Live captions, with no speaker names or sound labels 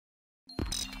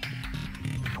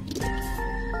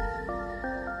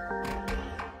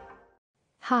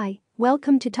Hi,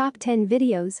 welcome to Top 10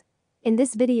 Videos. In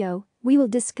this video, we will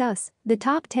discuss the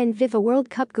top 10 FIFA World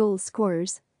Cup goal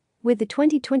scorers. With the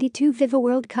 2022 FIFA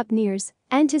World Cup nears,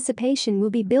 anticipation will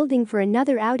be building for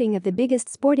another outing of the biggest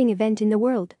sporting event in the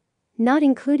world. Not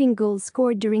including goals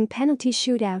scored during penalty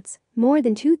shootouts, more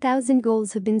than 2,000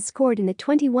 goals have been scored in the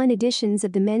 21 editions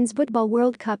of the Men's Football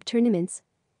World Cup tournaments.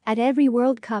 At every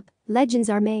World Cup, legends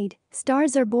are made,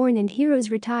 stars are born and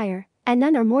heroes retire, and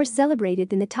none are more celebrated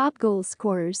than the top goal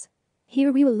scorers.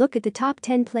 Here we will look at the top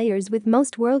 10 players with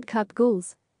most World Cup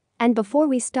goals. And before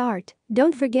we start,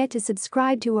 don't forget to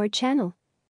subscribe to our channel.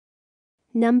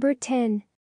 Number 10.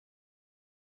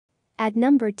 At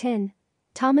number 10.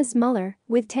 Thomas Müller,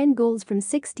 with 10 goals from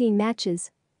 16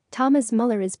 matches. Thomas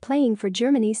Müller is playing for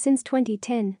Germany since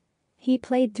 2010. He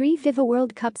played 3 FIFA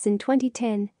World Cups in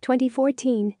 2010,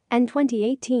 2014, and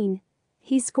 2018.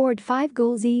 He scored 5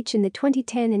 goals each in the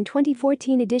 2010 and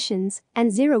 2014 editions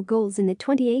and 0 goals in the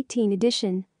 2018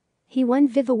 edition. He won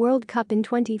FIFA World Cup in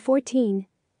 2014.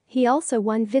 He also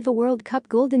won FIFA World Cup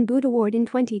Golden Boot Award in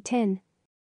 2010.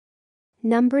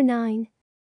 Number 9.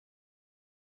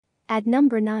 At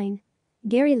number 9.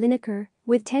 Gary Lineker,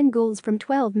 with 10 goals from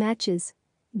 12 matches.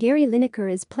 Gary Lineker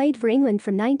has played for England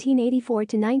from 1984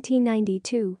 to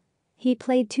 1992. He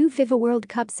played 2 FIFA World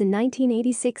Cups in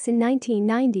 1986 and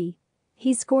 1990.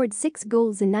 He scored 6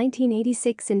 goals in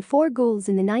 1986 and 4 goals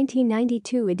in the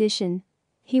 1992 edition.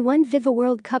 He won FIFA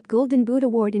World Cup Golden Boot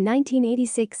Award in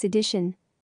 1986 edition.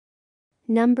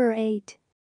 Number 8.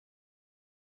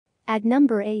 At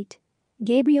number 8.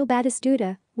 Gabriel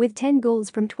Batistuta, with 10 goals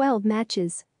from 12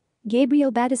 matches.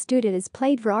 Gabriel Batistuta has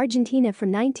played for Argentina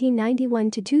from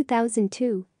 1991 to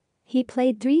 2002. He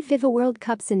played 3 FIFA World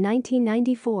Cups in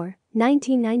 1994,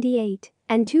 1998,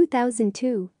 and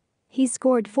 2002. He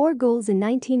scored 4 goals in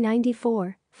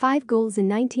 1994, 5 goals in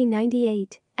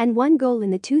 1998, and 1 goal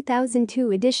in the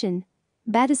 2002 edition.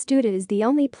 Batistuta is the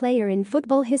only player in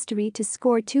football history to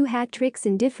score 2 hat-tricks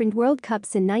in different World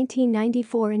Cups in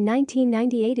 1994 and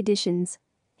 1998 editions.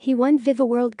 He won FIFA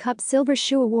World Cup Silver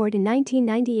Shoe Award in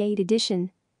 1998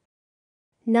 edition.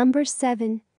 Number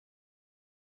 7.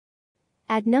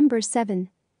 At number 7.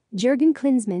 Jurgen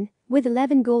Klinsmann, with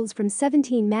 11 goals from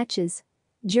 17 matches.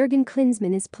 Jurgen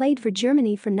Klinsmann has played for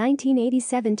Germany from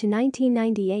 1987 to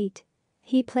 1998.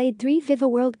 He played 3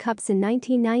 FIFA World Cups in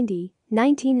 1990,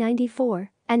 1994,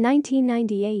 and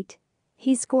 1998.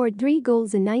 He scored 3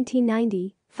 goals in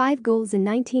 1990, 5 goals in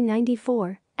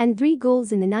 1994, and 3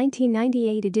 goals in the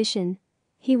 1998 edition.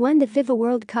 He won the FIFA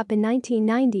World Cup in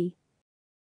 1990.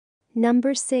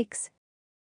 Number 6.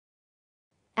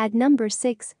 At number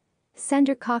 6.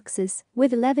 Sandor Kocsis,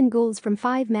 with 11 goals from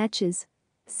 5 matches.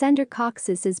 Sandor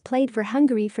Kocsis has played for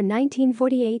Hungary from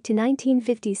 1948 to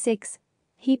 1956.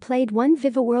 He played 1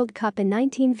 FIFA World Cup in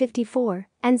 1954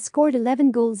 and scored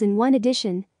 11 goals in 1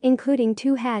 edition, including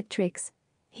 2 hat-tricks.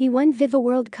 He won FIFA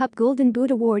World Cup Golden Boot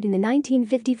Award in the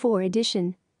 1954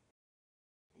 edition.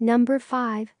 Number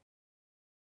 5.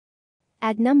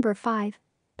 At number 5.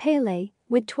 Pelé,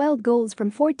 with 12 goals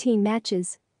from 14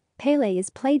 matches. Pelé has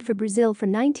played for Brazil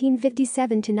from 1957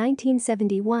 to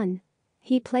 1971.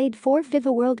 He played 4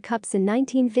 FIFA World Cups in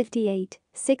 1958,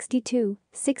 62,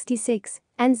 66,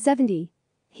 and 70.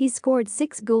 He scored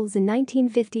 6 goals in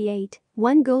 1958,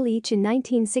 1 goal each in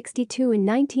 1962 and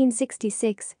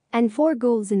 1966, and 4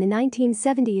 goals in the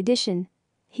 1970 edition.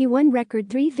 He won record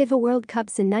 3 FIFA World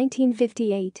Cups in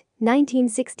 1958,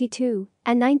 1962,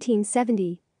 and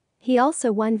 1970. He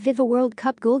also won FIFA World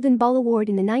Cup Golden Ball Award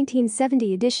in the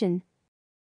 1970 edition.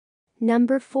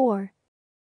 Number 4.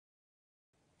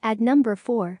 At number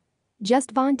 4.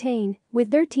 Just Fontaine,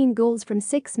 with 13 goals from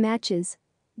 6 matches.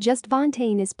 Just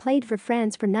Fontaine has played for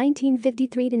France from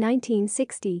 1953 to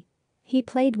 1960. He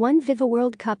played 1 FIFA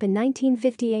World Cup in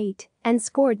 1958 and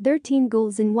scored 13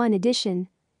 goals in 1 edition.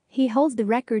 He holds the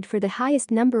record for the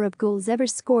highest number of goals ever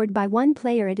scored by one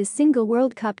player at a single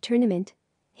World Cup tournament.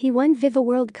 He won FIFA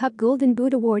World Cup Golden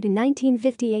Boot Award in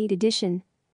 1958 edition.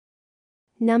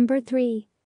 Number 3.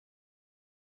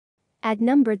 At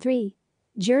number 3.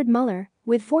 Gerd Müller,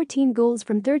 with 14 goals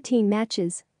from 13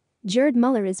 matches. Gerd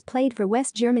Müller has played for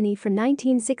West Germany from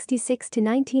 1966 to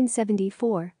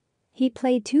 1974. He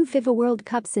played 2 FIFA World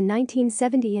Cups in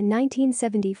 1970 and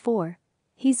 1974.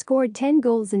 He scored 10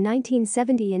 goals in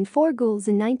 1970 and 4 goals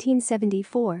in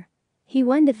 1974. He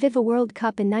won the FIFA World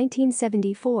Cup in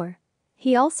 1974.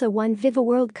 He also won FIFA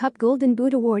World Cup Golden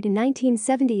Boot Award in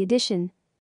 1970 edition.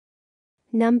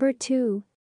 Number 2.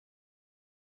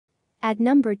 At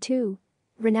number 2.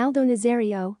 Ronaldo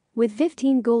Nazario, with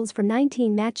 15 goals from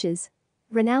 19 matches.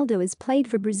 Ronaldo has played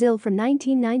for Brazil from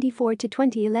 1994 to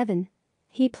 2011.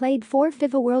 He played 4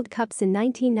 FIFA World Cups in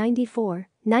 1994,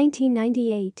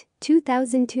 1998,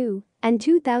 2002, and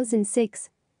 2006.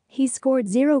 He scored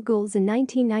 0 goals in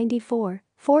 1994,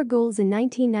 4 goals in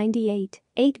 1998,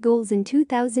 8 goals in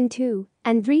 2002,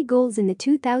 and 3 goals in the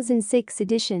 2006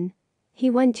 edition. He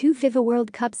won 2 FIFA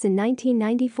World Cups in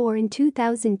 1994 and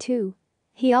 2002.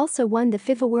 He also won the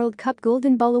FIFA World Cup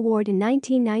Golden Ball Award in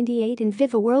 1998 and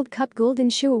FIFA World Cup Golden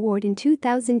Shoe Award in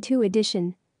 2002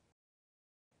 edition.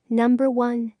 Number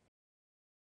 1.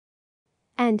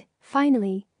 And,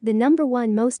 finally, the number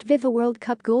 1 most FIFA World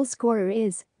Cup goal scorer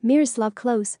is Miroslav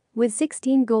Klose, with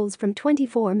 16 goals from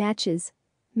 24 matches.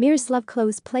 Miroslav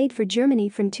Klose played for Germany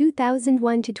from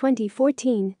 2001 to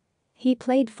 2014. He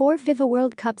played 4 FIFA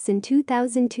World Cups in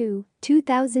 2002,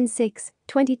 2006,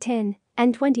 2010,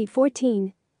 and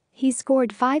 2014. He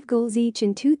scored 5 goals each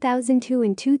in 2002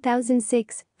 and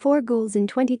 2006, 4 goals in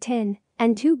 2010,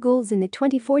 and 2 goals in the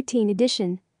 2014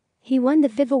 edition. He won the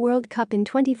FIFA World Cup in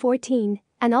 2014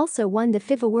 and also won the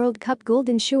FIFA World Cup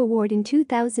Golden Shoe Award in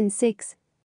 2006.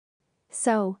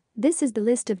 So, this is the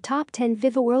list of top 10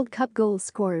 FIFA World Cup goal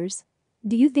scorers.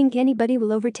 Do you think anybody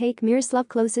will overtake Miroslav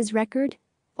Klose's record?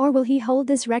 Or will he hold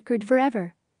this record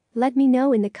forever? Let me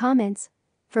know in the comments.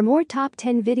 For more top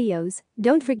 10 videos,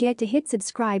 don't forget to hit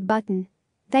subscribe button.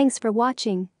 Thanks for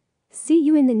watching. See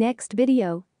you in the next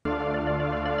video.